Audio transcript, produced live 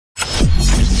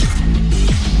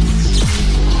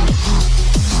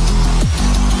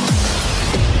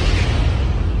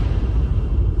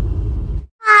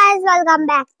welcome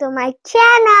back to my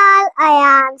channel,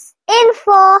 Ayan's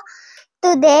Info.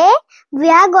 Today, we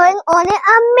are going on an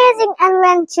amazing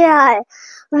adventure.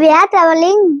 We are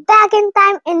traveling back in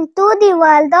time into the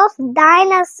world of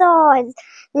dinosaurs.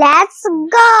 Let's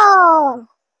go!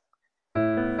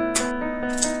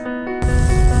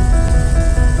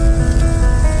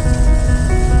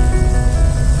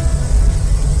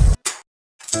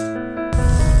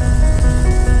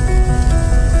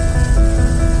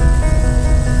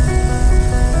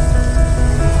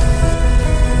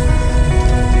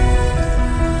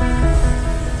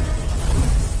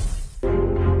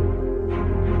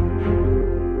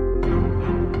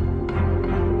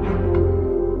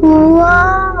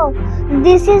 Wow,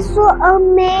 this is so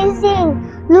amazing.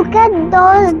 Look at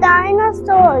those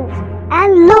dinosaurs.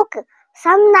 And look,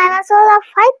 some dinosaurs are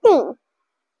fighting.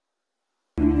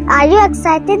 Are you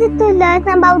excited to learn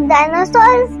about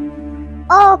dinosaurs?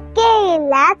 Okay,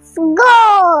 let's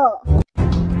go.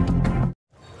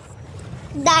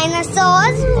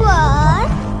 Dinosaurs were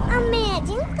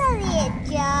amazing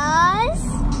creatures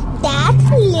that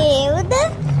lived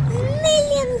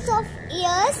millions of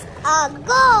years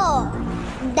ago.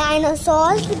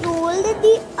 Dinosaurs ruled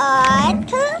the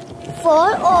earth for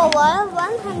over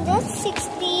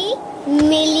 160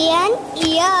 million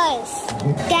years.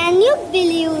 Can you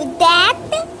believe that?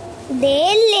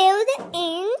 They lived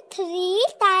in 3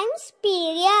 times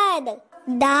period: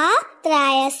 the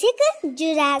Triassic,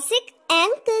 Jurassic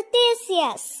and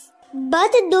Cretaceous.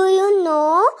 But do you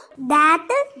know that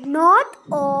not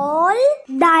all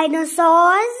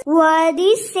dinosaurs were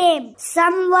the same?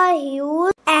 Some were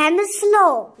huge and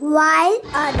slow, while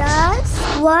others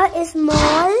were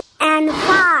small and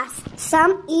fast.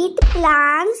 Some eat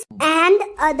plants and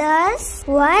others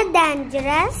were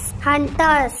dangerous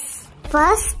hunters.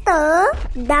 First,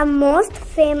 the most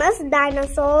famous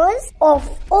dinosaurs of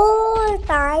all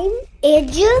time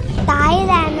is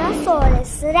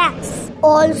Tyrannosaurus Rex,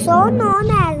 also known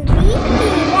as the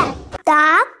T-Rex,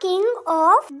 the king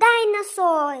of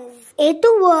dinosaurs. It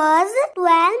was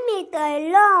 12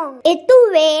 meters long. It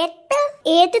weighed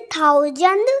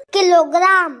 8,000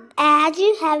 kilograms, as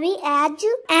heavy as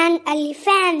an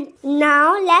elephant.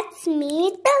 Now let's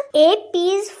meet a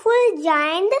peaceful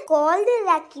giant called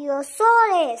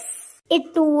Brachiosaurus.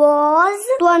 It was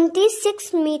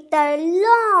 26 meters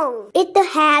long. It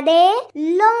had a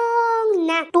long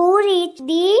neck to reach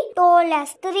the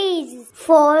tallest trees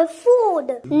for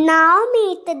food. Now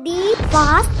meet the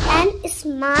fast and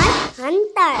smart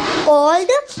hunter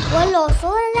called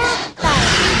Velociraptor.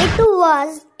 It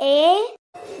was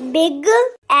big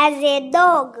as a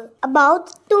dog,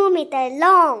 about 2 meters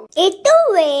long. It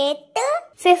weighed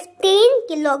 15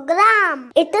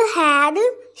 kilograms. It had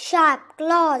sharp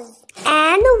claws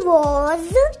and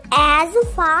was as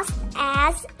fast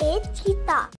as a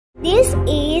cheetah. This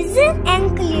is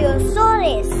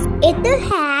Ankylosaurus. It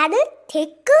had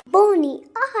thick, bony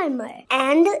armor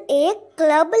and a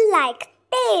club-like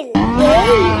tail. They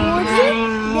used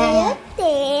their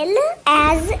tail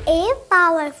as a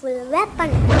powerful weapon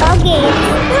against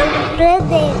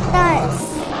predators.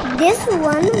 This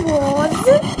one was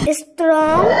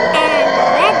strong and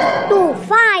ready to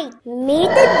fight. Meet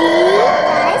the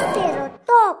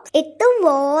Triceratops. It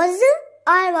was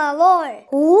herbivore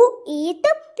who eat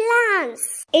plants.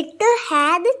 It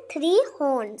had 3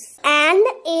 horns and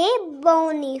a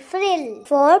bony frill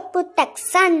for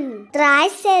protection.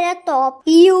 Triceratops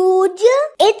used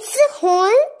its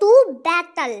horn to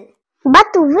battle.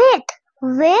 But wait,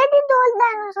 where did those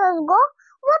dinosaurs go?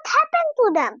 What happened to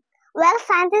them? Well,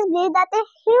 scientists believe that a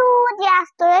huge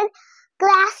asteroid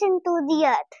crashed into the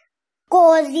Earth,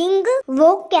 causing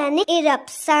volcanic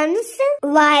eruptions,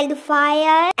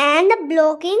 wildfire, and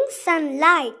blocking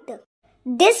sunlight.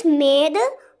 This made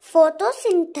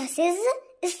photosynthesis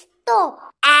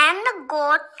stop and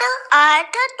got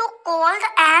Earth too cold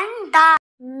and dark.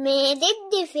 Made it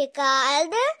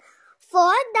difficult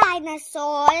for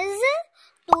dinosaurs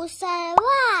to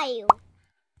survive.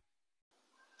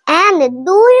 And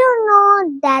do you know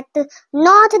that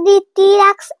not the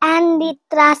T-Rex and the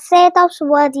Triceratops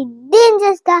were the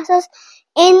dangerous dinosaurs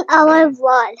in our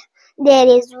world? There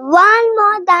is one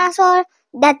more dinosaur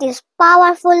that is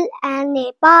powerful and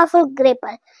a powerful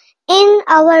gripper in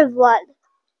our world.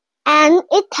 And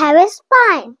it has a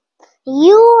spine.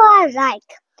 You are right.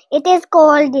 It is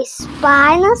called the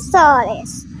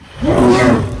Spinosaurus.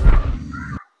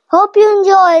 Hope you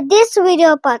enjoyed this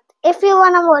video part. If you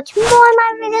wanna watch more of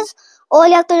my videos, all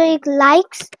you have to do is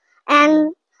likes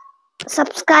and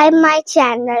subscribe my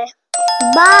channel.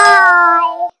 Bye.